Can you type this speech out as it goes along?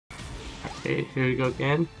Okay, here we go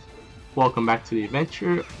again. Welcome back to the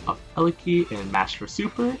adventure of Ellicky and Master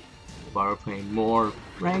Super, while we're playing more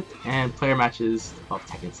ranked and player matches of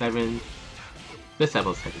Tekken 7. This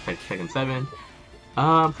episode is Tekken 7.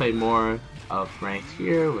 Play more of ranked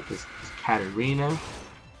here with this Katarina.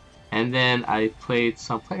 And then I played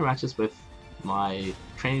some player matches with my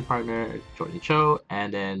training partner, Jordan Cho,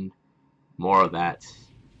 and then more of that.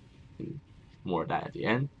 More of that at the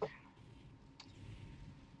end.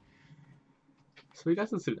 So we got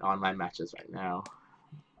some online matches right now.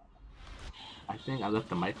 I think I left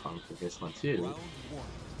the mic on for this one too.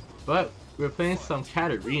 But we're playing some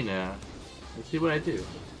Katarina. Let's see what I do.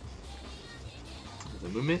 There's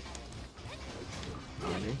a movement.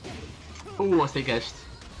 Oh, I stay gashed.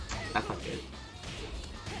 That's not good.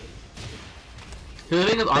 So the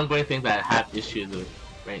thing is, ongoing thing that I have issues with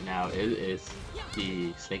right now is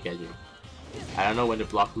the snake edging. I don't know when to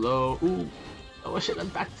block low. Ooh. Oh shit, I'm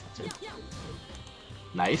back to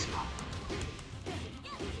nice.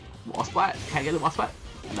 Wall splat. Can I get the wall splat?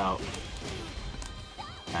 No.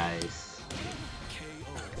 Nice.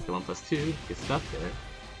 Get the 1+2. Get stuck there.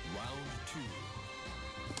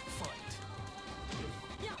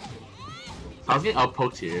 So I was getting out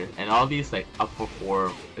poked here, and all these like up for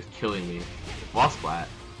 4 is killing me. Wall splat.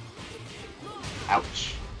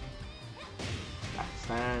 Ouch.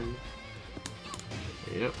 Backstand.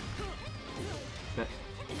 Yep.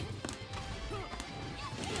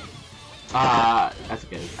 That's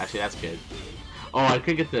good. Actually, that's good. Oh, I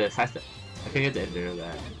couldn't get the side step. I couldn't get the ender of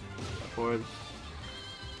that. Forward.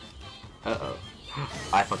 Uh-oh.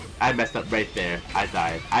 I messed up right there. I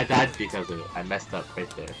died. I died because of it. I messed up right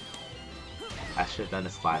there. I should have done a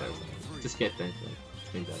slide or something. Just get the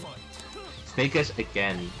thing done. Snake Edge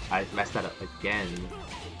again. I messed that up again.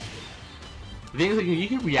 The thing is, like, you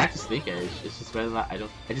can react to Snake Edge. It's just whether or not I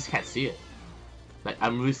just can't see it. Like,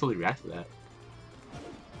 I'm really slowly react to that.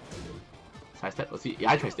 Side step? Let's see.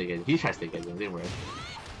 Yeah, I tried Snake Edge. He tried Snake Edge. It didn't work.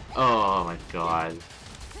 Oh my god.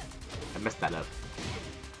 I messed that up.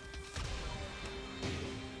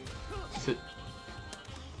 Sit.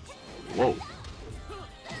 Whoa.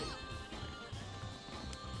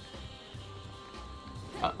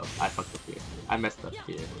 Uh-oh. I fucked up here. I messed up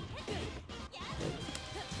here.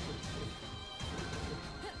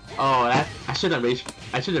 Oh, that I should have rage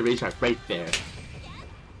right there.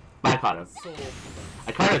 But I caught him.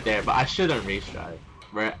 I caught it there, but I should have rage drive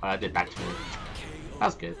where I did back to him. That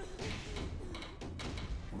was good.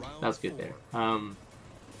 That was good there. I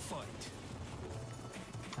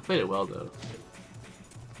played it well though.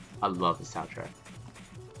 I love the soundtrack.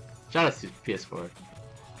 Shout out to PS4.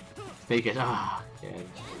 Snake Edge. Ah, again.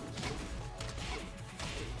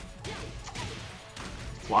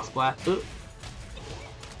 Wall splat. Ooh.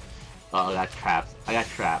 Oh, I got trapped. I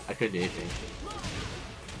couldn't do anything.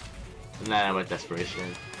 And then I went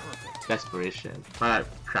desperation. Desperation. I got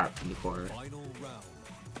trapped in the corner.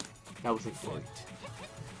 That wasn't good.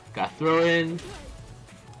 Got throw in.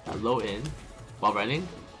 Got low in. While running.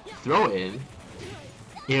 Throw in.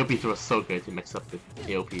 AOP throw is so good to mix up the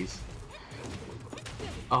AOPs.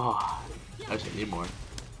 Oh, I wish I need more.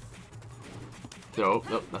 Throw.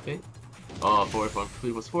 Nope, nothing. Oh, forward,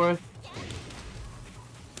 was forward.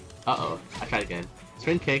 Uh-oh, I tried again.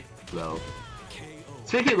 Spring kick, low.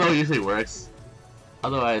 Spring kick low usually works.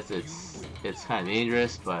 Otherwise, it's kind of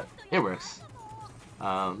dangerous, but it works.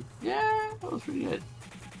 Yeah, that was pretty good.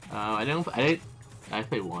 I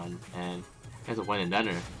played one, and it's a one and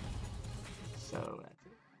doneer. So that's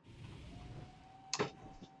it.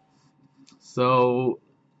 So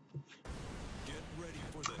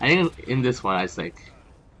I think in this one, I was like,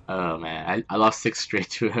 oh man, I lost 6 straight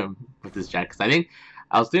to him with this Jack, because I think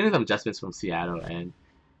I was doing some adjustments from Seattle, and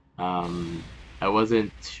I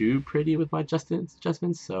wasn't too pretty with my adjustments,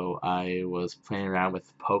 so I was playing around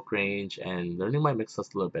with poke range and learning my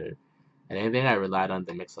mix-ups a little better. And I think I relied on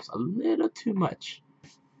the mix-ups a little too much,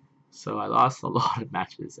 so I lost a lot of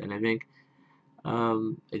matches. And I think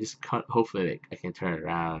I just hopefully I can turn it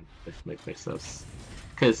around with my mix-ups,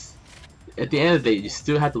 because at the end of the day, you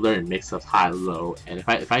still have to learn mix-ups high, low, and if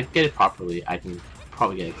I get it properly, I can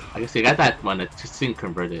probably get it. Like I said, I got that one that just didn't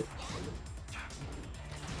convert it.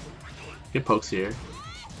 Good pokes here.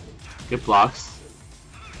 Good blocks.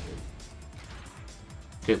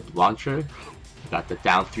 Good launcher. Got the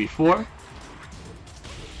down 3-4.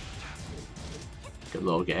 Good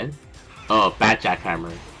low again. Oh, bad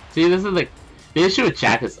JackHammering. See, this is like the issue with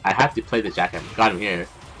Jack is I have to play the JackHammer. Got him here.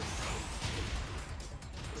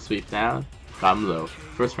 Sweep down. Got him low.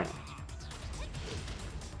 First round.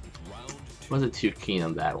 Wasn't too keen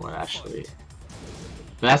on that one actually.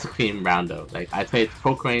 But that's a clean round though. Like I played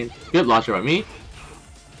poke range, good launcher by me.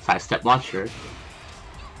 Side step launcher.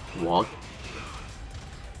 Wall.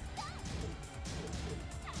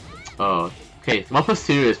 Oh, okay. 1+2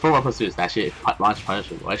 is 1+2 is actually launch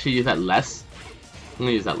punishable. I should use that less. I'm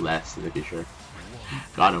gonna use that less in the future.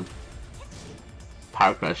 Got him.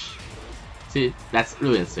 Power crush. See, that's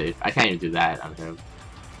really unsafe. I can't even do that on him.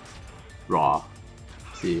 Raw.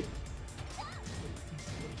 See.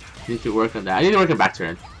 Need to work on that. I need to work on back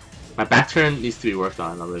turn. My back turn needs to be worked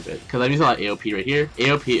on a little bit because I'm using a lot of AOP right here.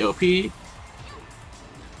 AOP, AOP.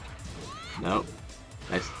 Nope.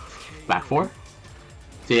 Nice. Back 4.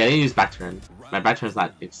 See, I need to use back turn. My back turn is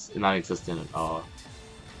not existent at all.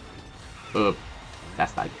 Oop.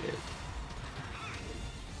 That's not good.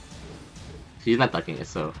 He's not ducking it,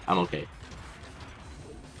 so I'm okay.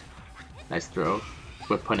 Nice throw.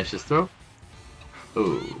 Whip punish his throw.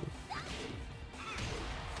 Ooh.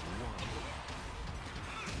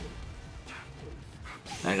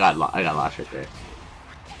 I got lost right there.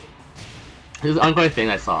 This is an ongoing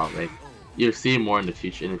thing I saw. Like you'll see more in the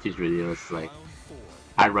future videos. Like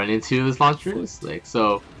I run into these launchers. Like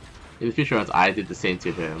so, in the future ones, I did the same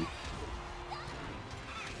to him.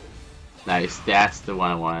 Nice. That's the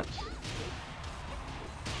one I want.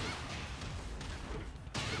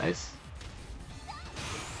 Nice.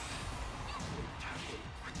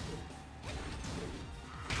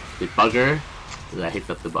 The bugger. I hate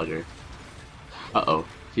that the bugger. Uh-oh.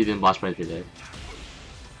 He didn't launch my entry there.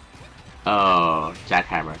 Oh,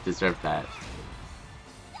 JackHammer. Deserved that.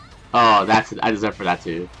 Oh, that's it. I deserve for that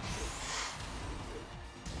too.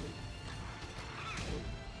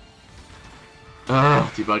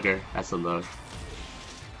 Ugh, debugger. That's so low.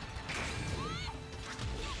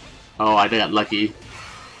 Oh, I got lucky.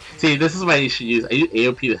 See, this is why you should use. I use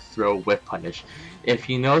AOP to throw whip punish. If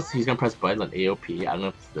he knows he's gonna press buttons on AOP, I'm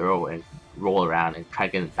gonna throw and roll around and try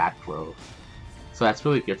getting back throw. So that's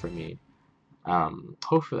really good for me.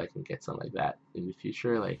 Hopefully I can get something like that in the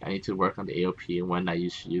future. Like I need to work on the AOP and when I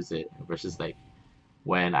should use it versus like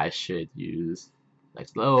when I should use like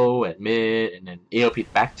low and mid and then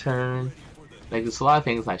AOP back turn. Like there's a lot of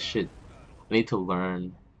things I need to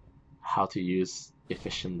learn how to use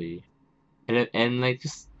efficiently, and like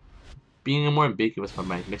just being more ambiguous with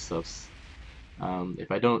my mix-ups.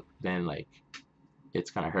 If I don't, then like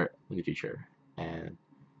it's gonna hurt in the future. And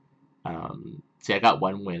see, I got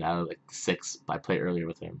 1 win out of like 6 I played earlier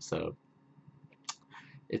with him, so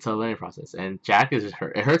it's a learning process. And Jack is just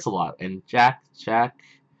hurt. It hurts a lot. And Jack,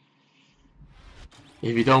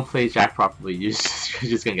 if you don't play Jack properly, you're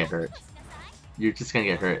just gonna get hurt. You're just gonna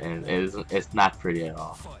get hurt, and it's not pretty at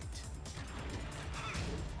all.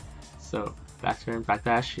 So back turn, back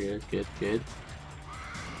dash here, good, good.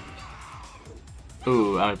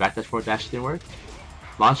 Ooh, I mean back dash forward dash didn't work.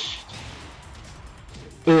 Launched.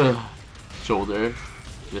 Ugh. Shoulder.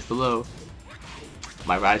 Missed the low.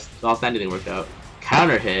 My rise all standing didn't work out.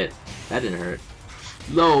 Counter hit. That didn't hurt.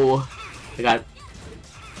 Low. I got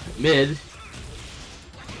mid.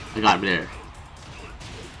 I got mid air.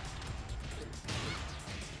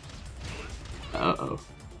 Uh-oh.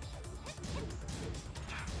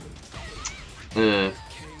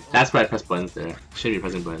 That's why I press buttons there. Shouldn't be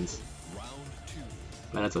pressing buttons.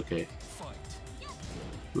 But that's okay.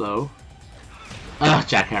 Low. Ugh,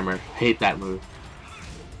 JackHammer. Hate that move.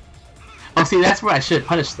 Oh, see, that's where I should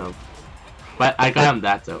punish them. But I got him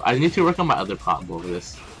that, though. I need to work on my other combo for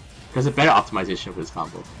this. There's a better optimization for this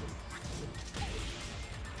combo.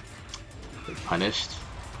 Get punished.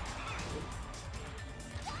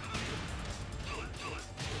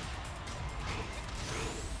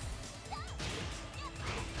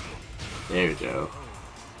 There we go.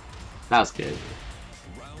 That was good.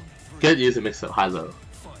 Good use to mix up high-low.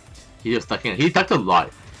 He just stuck in. He ducked a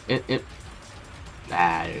lot. There you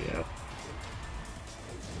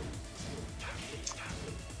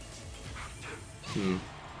go.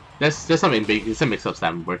 There's something big. There's some mix-ups that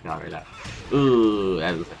I'm working on right now. Ooh,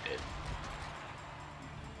 that looks like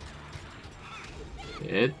it.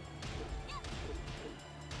 Good.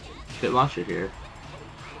 Hit launcher here.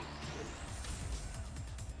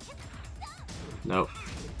 Nope.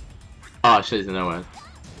 Oh shit, there's another one.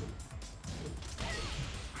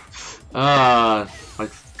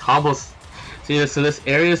 Like combos. See, so this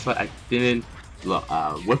area is what I didn't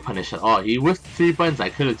whip punish at all. He whipped 3 buttons. I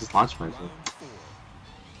could have just launched punished him.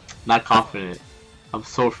 Not confident. I'm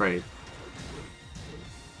so afraid.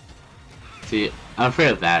 See, I'm afraid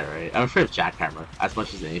of that, right? I'm afraid of JackHammer as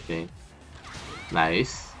much as anything.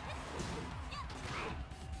 Nice.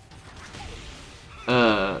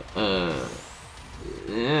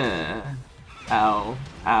 Yeah. Ow.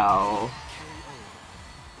 Ow.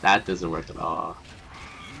 That doesn't work at all.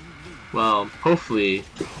 Well, hopefully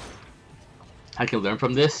I can learn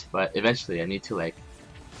from this, but eventually I need to like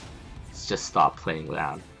just stop playing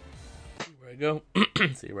around. See where I go.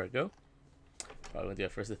 See where I go. Probably gonna do a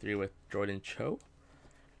first to 3 with Jordan Cho.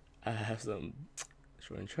 I have some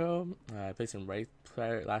Jordan Cho. I played some right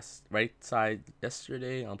side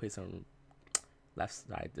yesterday. I'll play some left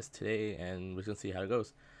side this today, and we're gonna see how it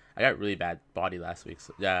goes. I got really bad body last week,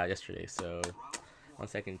 so, yesterday. So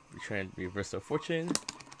once I can try and reverse our fortune.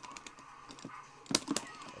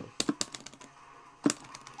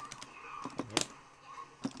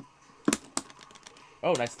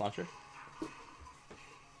 Oh, nice launcher.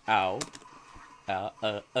 Ow.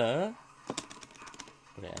 Okay,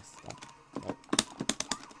 stop. Nope.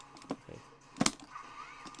 Okay.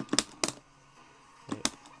 Okay.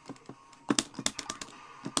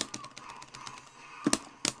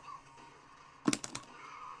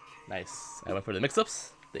 Nice. I went for the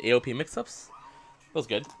mix-ups. The AOP mix-ups. Feels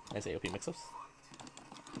good. Nice AOP mix-ups.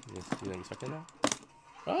 You didn't expect it now?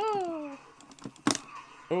 Oh!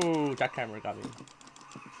 Oh, JackHammering got me.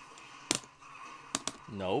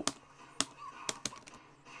 Nope.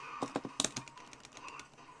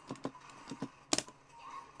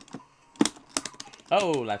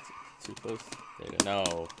 Oh, that's too close. There you go.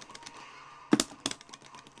 No.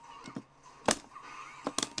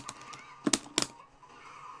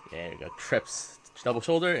 There you go. Trips. Double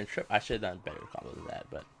shoulder and trip. I should have done better combos than that,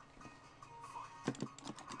 but.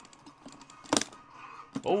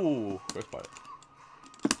 Oh, first part.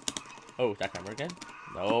 Oh, JackHammer again?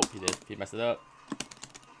 Nope, he did. He messed it up.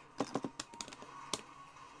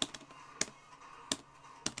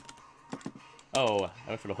 Oh, I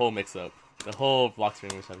went for the whole mix-up. The whole block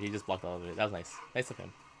string mix-up. He just blocked all of it. That was nice. Nice of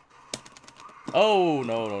him. Oh,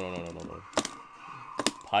 no.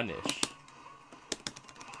 Punish.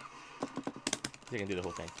 He can do the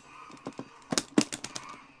whole thing.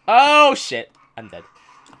 Oh, shit. I'm dead.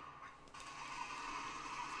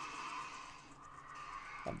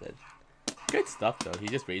 I'm dead. Good stuff, though. He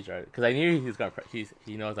just rage guarded. Because I knew he was gonna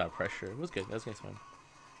he knows how to pressure. It was good. That was nice one.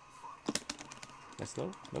 Nice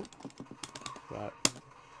slow? Nope. What?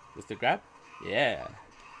 Just the grab? Yeah.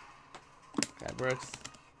 Grab works.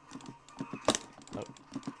 Nope.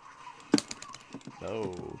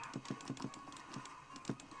 No.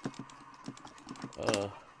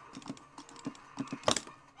 Uh-oh.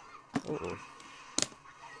 Uh-oh.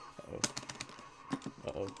 Uh-oh.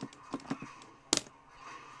 Uh-oh.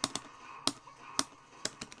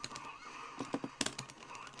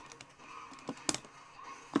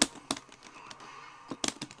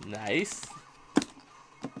 Nice.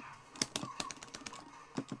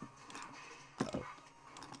 Uh-oh.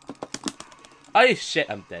 Oh shit,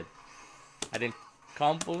 I'm dead. I didn't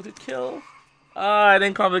combo to kill. Oh, I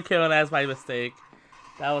didn't combo to kill, and that's my mistake.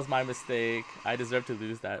 That was my mistake. I deserve to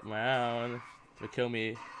lose that round. To kill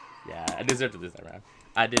me. Yeah, I deserve to lose that round.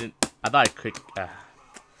 I didn't. I thought I could.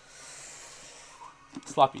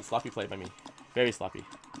 Sloppy play by me. Very sloppy.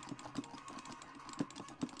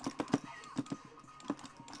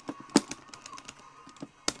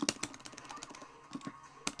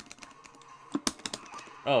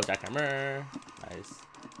 Oh, JackHammer. Nice.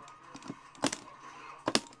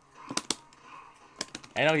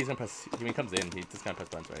 I know he's gonna press. When he comes in, he's just gonna press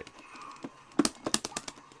buttons, right?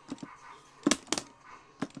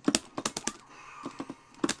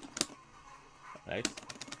 Nice.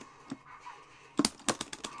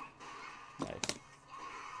 Nice.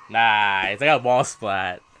 Nice. I got wall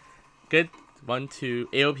splat. Good. 1-2.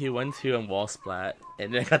 AOP 1-2 and wall splat.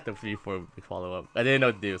 And then I got the 3-4 follow up. I didn't know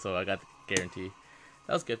what to do, so I got the guarantee.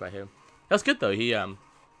 That was good by him. That was good though. He I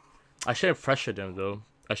should have pressured him though.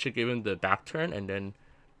 I should give him the back turn and then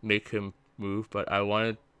make him move, but I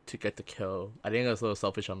wanted to get the kill. I think it was a little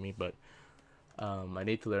selfish on me, but I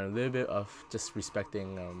need to learn a little bit of just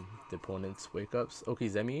respecting the opponent's wake ups.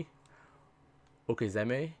 Okizeme,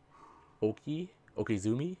 Okezeme,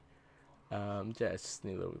 Okezumi. Just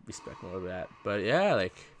need to respect more of that. But yeah,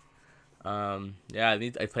 like yeah,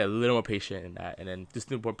 I play a little more patient in that, and then just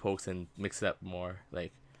do more pokes and mix it up more.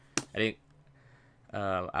 Like I think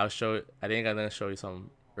I think I'm gonna show you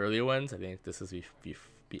some earlier ones. I think this is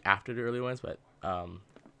be after the early ones, but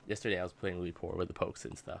yesterday I was playing really poor with the pokes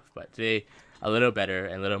and stuff, but today a little better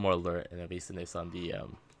and a little more alert, and based on this on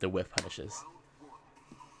the whiff punishes.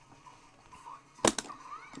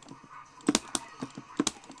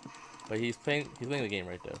 But he's playing the game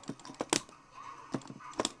right though.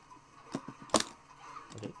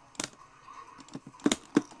 Okay.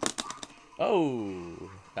 Oh,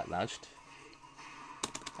 got launched.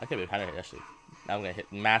 I could be kind of hit actually. Now I'm gonna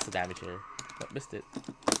hit massive damage here. But missed it.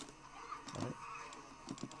 Alright.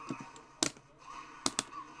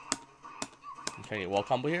 I'm trying to get wall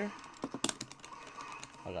combo here.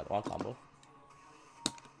 I got one combo.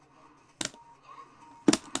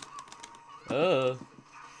 Oh.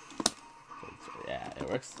 Yeah, it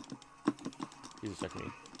works. He's distracting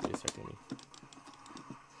me. He's distracting me.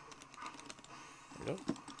 There we go.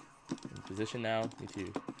 In position now. Me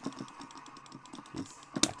too. He's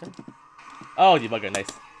back turn. Oh, debugger,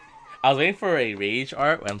 nice. I was waiting for a rage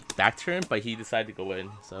art when back turn, but he decided to go in.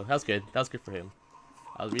 So that was good. That was good for him.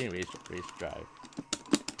 I was reading rage drive.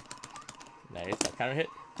 Nice. That counter hit.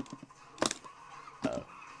 Uh-oh.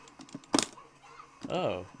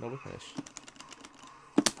 Oh, no whip finish.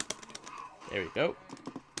 There we go.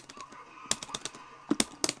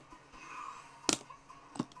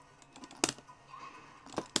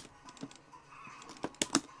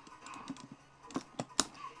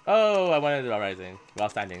 Oh, I wanted to do while rising. While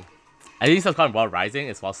standing. I think it's called while rising,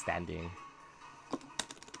 it's while standing.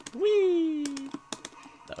 Whee!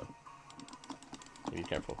 Uh-oh. Need to be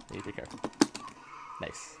careful. Need to be careful.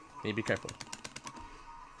 Nice. Need to be careful.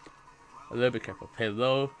 A little bit careful. Play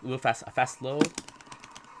low, a little fast, fast low.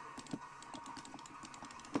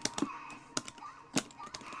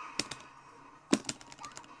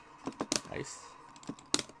 Nice.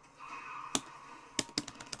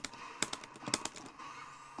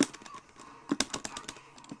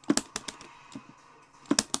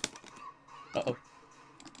 Uh-oh.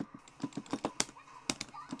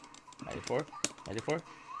 94. 94.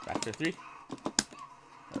 Back to 3.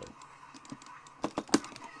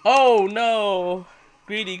 Oh no!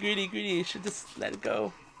 Greedy, greedy, greedy. Should just let it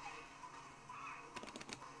go.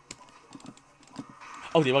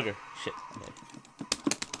 Oh, debugger. Shit. Okay.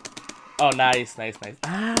 Oh, nice, nice, nice.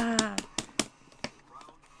 Ah!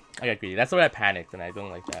 I got greedy. That's why I panicked, and I don't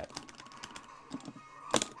like that.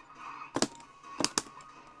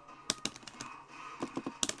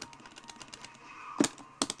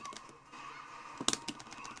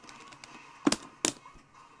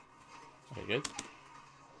 Okay, good.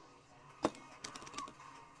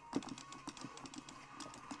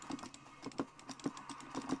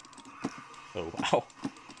 Oh, wow.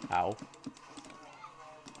 Ow.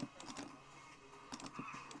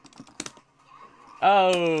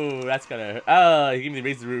 Oh, that's gonna hurt. Oh, he gave me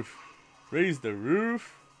raise the roof. Raise the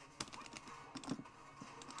roof.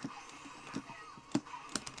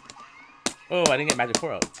 Oh, I didn't get magic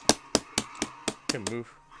 4 out. Couldn't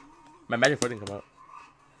move. My magic 4 didn't come out.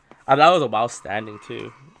 I thought it was a while standing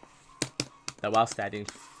too. That while standing.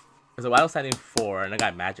 It was a while standing 4, and I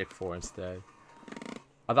got magic 4 instead.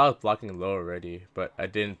 I thought I was blocking low already, but I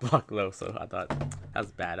didn't block low, so I thought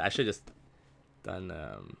that's bad. I should just done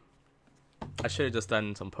I should have just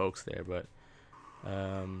done some pokes there, but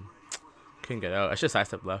couldn't get out. I should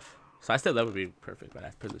sidestep left. Sidestep left would be perfect by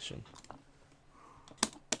that position.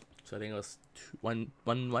 So I think it was 1-1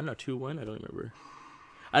 or 2-1. I don't remember.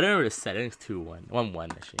 I don't remember the set. I think it's 2-1.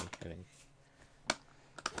 1-1 actually. I think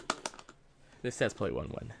this set's probably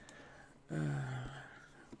 1-1.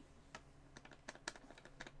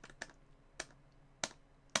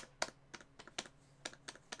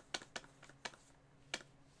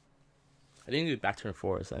 I didn't do back turn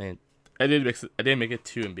 4, so I didn't make it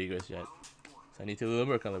too ambiguous yet. So I need to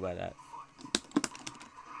work on it by that.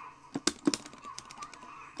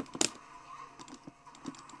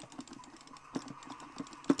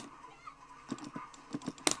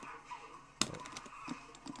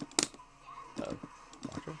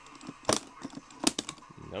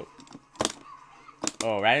 Nope.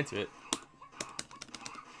 Oh, ran into it.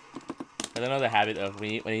 I don't know the habit of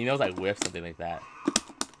when he knows like whiff something like that.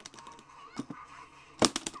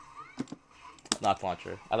 Knock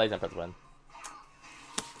launcher. I like that press one.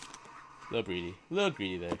 A little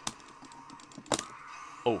greedy there.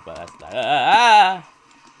 Oh, but that's not. Ah!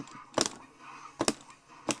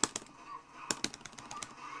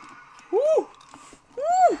 Woo!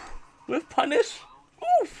 Woo! With punish.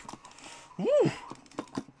 Oof! Woo!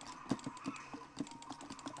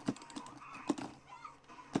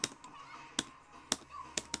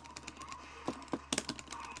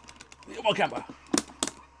 Come on, camera.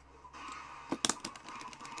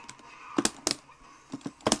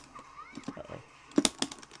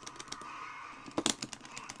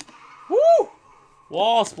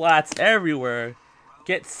 Wall splats everywhere.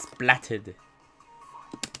 Get splatted.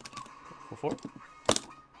 4-4.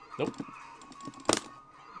 Nope.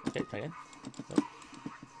 Okay, try again. Nope.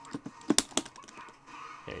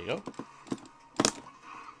 There you go.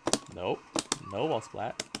 Nope. No wall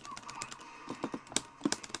splat.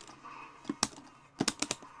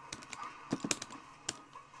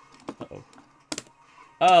 Uh-oh.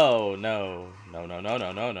 Oh, no. No, no, no,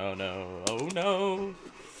 no, no, no, no. Oh, no.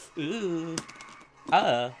 Ooh.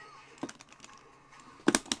 Okay.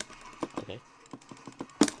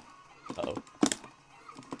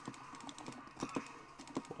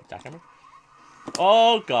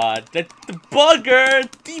 Oh god, the bugger!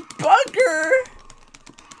 Debugger!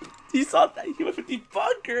 He saw that, he went for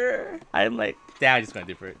debugger! I'm like, damn, I'm just gonna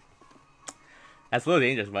do for it. That's a little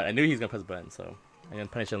dangerous, but I knew he was gonna press the button, so I'm gonna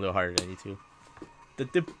punish him a little harder than I need to. The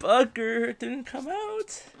debugger didn't come out!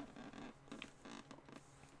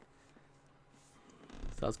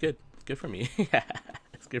 So that's good. Good for me. Yeah,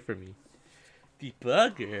 it's good for me.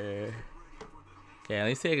 Debugger. Okay, let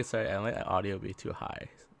me see if I can start. I don't want my audio be too high.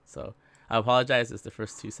 So I apologize if the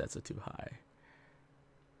first 2 sets are too high.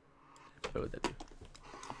 What would that do?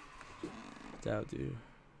 That'll do.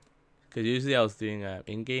 Because usually I was doing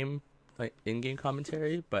in-game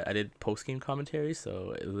commentary, but I did post-game commentary,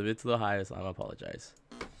 so it was a bit too high, so I apologize.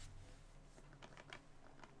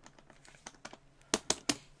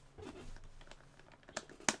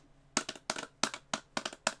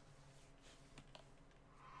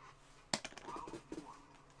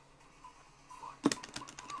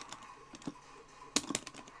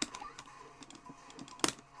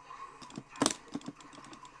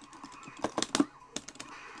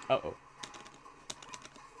 Uh-oh.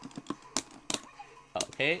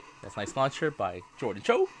 Okay, that's nice launcher by Jordan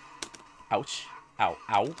Cho. Ouch. Ow,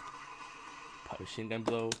 ow. Machine gun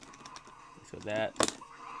blow. Let's go with that.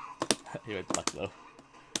 He went luck blow.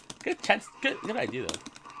 Good chance. Good idea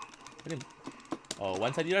though. Oh,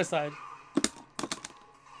 one side, the other side.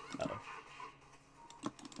 Uh-oh.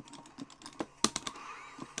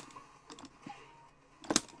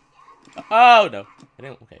 Oh no. I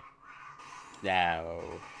didn't. Okay. No.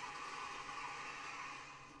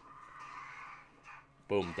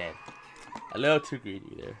 Boom, dead. A little too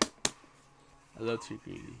greedy there. A little too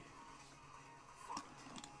greedy.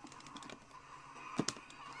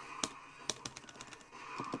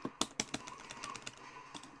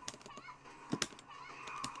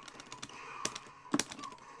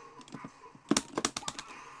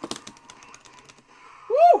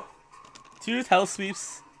 Woo! 2 hell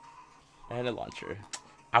sweeps and a launcher.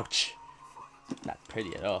 Ouch. Not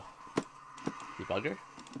pretty at all. Debugger?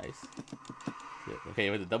 Nice. Yeah, okay,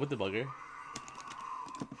 with the double debugger.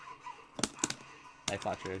 Nice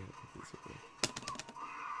launcher.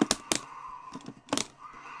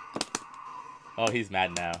 Oh, he's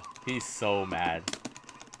mad now. He's so mad.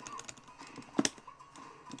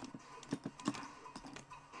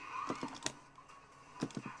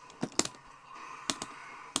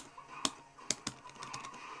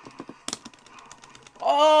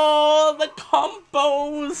 Oh, the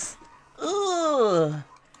combos! Ugh.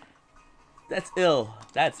 That's ill.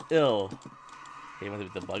 That's ill. Okay, you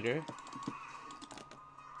want the debugger?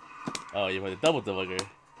 Oh, you want the double debugger?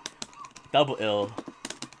 Double ill.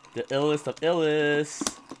 The illest of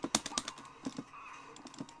illest.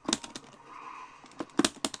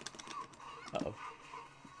 Uh-oh.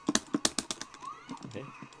 Okay.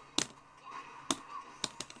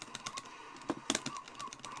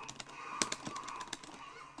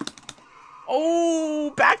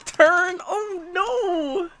 Oh, back turn! Oh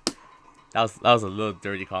no! That was a little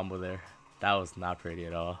dirty combo there. That was not pretty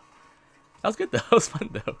at all. That was good though. That was fun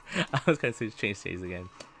though. I was gonna change stages again.